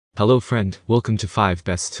Hello friend, welcome to 5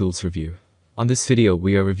 Best Tools Review. On this video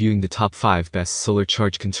we are reviewing the top 5 best solar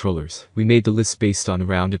charge controllers. We made the list based on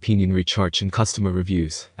around opinion recharge and customer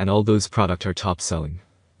reviews, and all those products are top selling.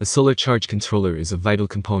 A solar charge controller is a vital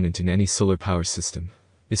component in any solar power system.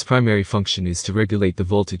 Its primary function is to regulate the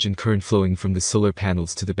voltage and current flowing from the solar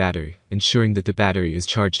panels to the battery, ensuring that the battery is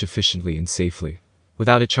charged efficiently and safely.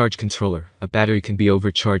 Without a charge controller, a battery can be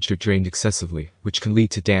overcharged or drained excessively, which can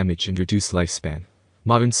lead to damage and reduced lifespan.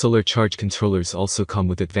 Modern solar charge controllers also come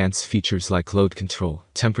with advanced features like load control,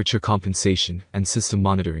 temperature compensation, and system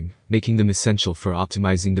monitoring, making them essential for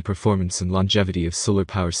optimizing the performance and longevity of solar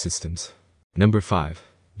power systems. Number 5.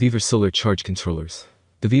 EPEVER Solar Charge Controllers.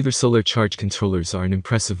 The EPEVER Solar Charge Controllers are an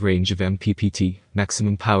impressive range of MPPT,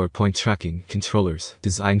 maximum power point tracking, controllers,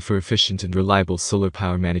 designed for efficient and reliable solar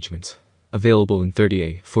power management. Available in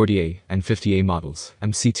 30A, 40A, and 50A models,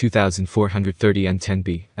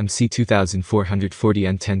 MC2430N10B,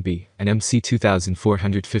 MC2440N10B, and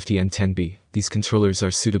MC2450N10B. These controllers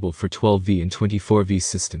are suitable for 12V and 24V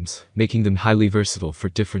systems, making them highly versatile for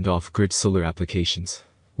different off-grid solar applications.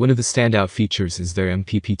 One of the standout features is their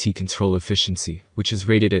MPPT control efficiency, which is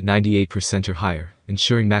rated at 98% or higher,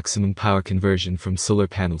 ensuring maximum power conversion from solar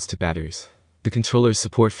panels to batteries. The controllers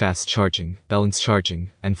support fast charging, balance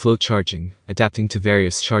charging, and flow charging, adapting to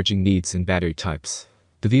various charging needs and battery types.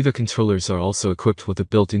 The EPEVER controllers are also equipped with a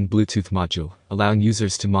built-in Bluetooth module, allowing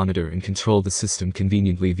users to monitor and control the system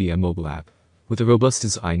conveniently via mobile app. With a robust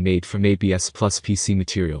design made from ABS plus PC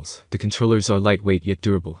materials, the controllers are lightweight yet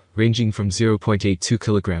durable, ranging from 0.82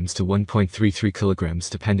 kilograms to 1.33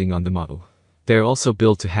 kilograms depending on the model. They are also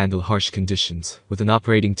built to handle harsh conditions, with an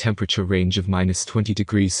operating temperature range of -20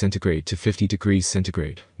 degrees centigrade to 50 degrees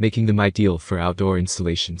centigrade, making them ideal for outdoor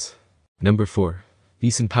installations. Number 4.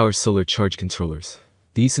 EASUN Power Solar Charge Controllers.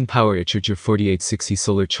 The EASUN Power EPEVER 4860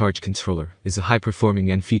 Solar Charge Controller is a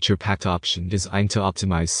high-performing and feature-packed option designed to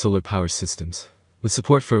optimize solar power systems. With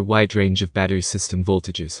support for a wide range of battery system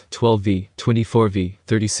voltages, 12V, 24V,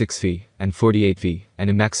 36V, and 48V, and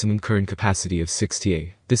a maximum current capacity of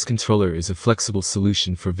 60A, this controller is a flexible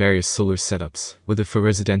solution for various solar setups, whether for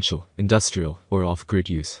residential, industrial, or off-grid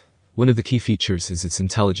use. One of the key features is its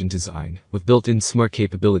intelligent design, with built-in smart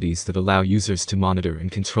capabilities that allow users to monitor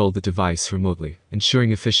and control the device remotely,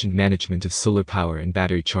 ensuring efficient management of solar power and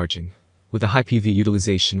battery charging. With a high PV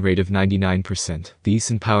utilization rate of 99%, the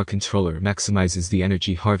EASUN Power Controller maximizes the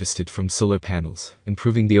energy harvested from solar panels,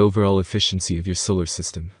 improving the overall efficiency of your solar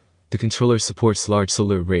system. The controller supports large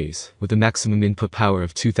solar arrays, with a maximum input power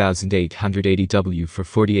of 2880 W for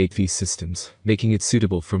 48V systems, making it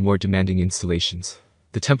suitable for more demanding installations.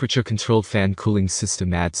 The temperature-controlled fan cooling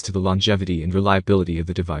system adds to the longevity and reliability of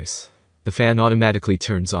the device. The fan automatically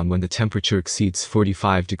turns on when the temperature exceeds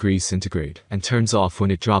 45 degrees centigrade, and turns off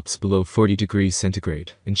when it drops below 40 degrees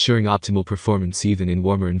centigrade, ensuring optimal performance even in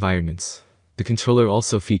warmer environments. The controller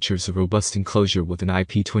also features a robust enclosure with an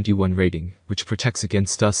IP21 rating, which protects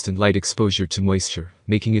against dust and light exposure to moisture,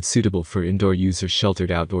 making it suitable for indoor use or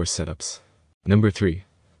sheltered outdoor setups. Number 3.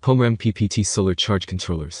 PowMr MPPT Solar Charge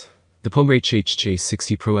Controllers. The PowMr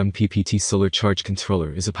HHJ60 Pro MPPT Solar Charge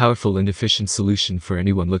Controller is a powerful and efficient solution for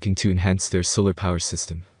anyone looking to enhance their solar power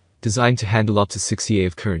system. Designed to handle up to 60A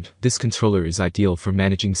of current, this controller is ideal for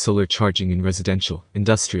managing solar charging in residential,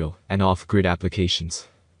 industrial, and off-grid applications.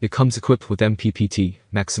 It comes equipped with MPPT,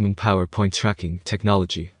 maximum power point tracking,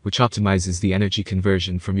 technology, which optimizes the energy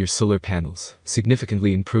conversion from your solar panels,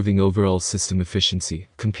 significantly improving overall system efficiency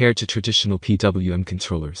compared to traditional PWM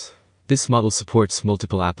controllers. This model supports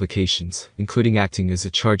multiple applications, including acting as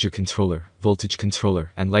a charger controller, voltage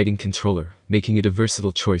controller, and lighting controller, making it a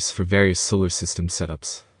versatile choice for various solar system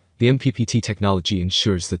setups. The MPPT technology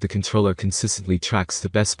ensures that the controller consistently tracks the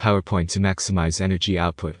best power point to maximize energy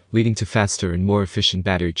output, leading to faster and more efficient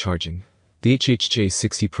battery charging. The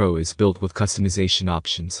HHJ60 Pro is built with customization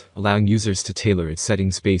options, allowing users to tailor its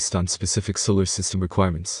settings based on specific solar system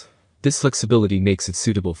requirements. This flexibility makes it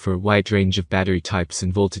suitable for a wide range of battery types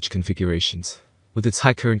and voltage configurations. With its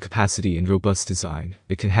high current capacity and robust design,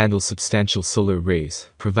 it can handle substantial solar arrays,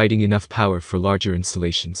 providing enough power for larger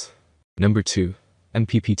installations. Number 2.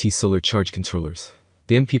 MPPT Solar Charge Controllers.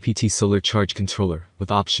 The MPPT Solar Charge Controller, with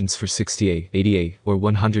options for 60A, 80A, or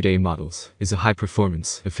 100A models, is a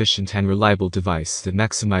high-performance, efficient and reliable device that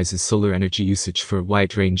maximizes solar energy usage for a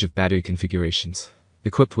wide range of battery configurations.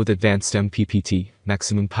 Equipped with advanced MPPT,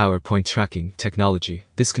 maximum power point tracking, technology,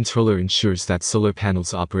 this controller ensures that solar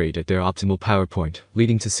panels operate at their optimal power point,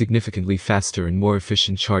 leading to significantly faster and more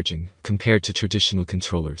efficient charging, compared to traditional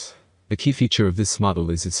controllers. A key feature of this model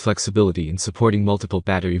is its flexibility in supporting multiple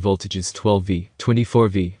battery voltages 12V,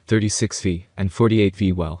 24V, 36V, and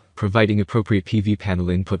 48V while providing appropriate PV panel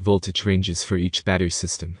input voltage ranges for each battery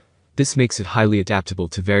system. This makes it highly adaptable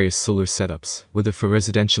to various solar setups, whether for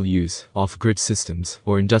residential use, off-grid systems,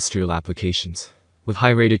 or industrial applications. With high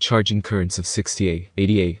rated charging currents of 60A,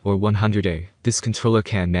 80A, or 100A, this controller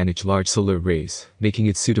can manage large solar arrays, making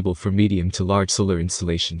it suitable for medium to large solar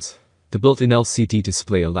installations. The built-in LCD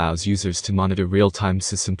display allows users to monitor real-time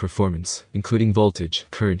system performance, including voltage,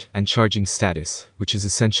 current, and charging status, which is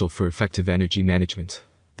essential for effective energy management.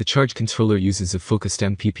 The charge controller uses a focused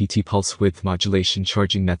MPPT pulse width modulation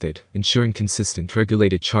charging method, ensuring consistent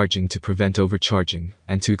regulated charging to prevent overcharging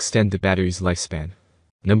and to extend the battery's lifespan.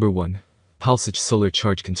 Number 1. PowLSOJX Solar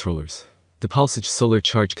Charge Controllers. The PowLSOJX Solar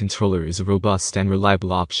Charge Controller is a robust and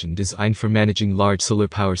reliable option designed for managing large solar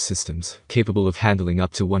power systems, capable of handling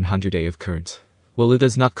up to 100A of current. While it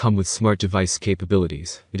does not come with smart device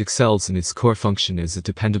capabilities, it excels in its core function as a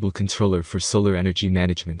dependable controller for solar energy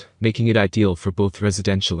management, making it ideal for both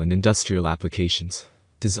residential and industrial applications.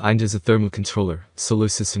 Designed as a thermal controller, solar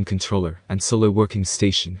system controller, and solar working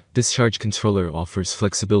station, this charge controller offers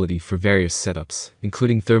flexibility for various setups,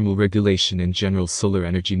 including thermal regulation and general solar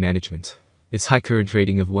energy management. Its high current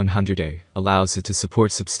rating of 100A allows it to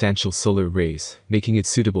support substantial solar arrays, making it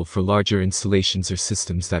suitable for larger installations or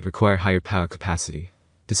systems that require higher power capacity.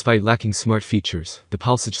 Despite lacking smart features, the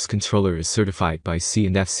PowLSOJX controller is certified by C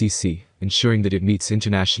and FCC, ensuring that it meets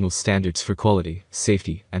international standards for quality,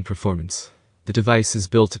 safety, and performance. The device is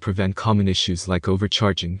built to prevent common issues like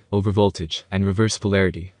overcharging, overvoltage, and reverse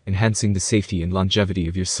polarity, enhancing the safety and longevity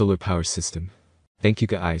of your solar power system. Thank you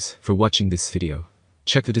guys for watching this video.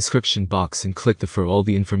 Check the description box and click for all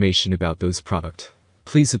the information about those product.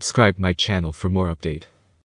 Please subscribe my channel for more update.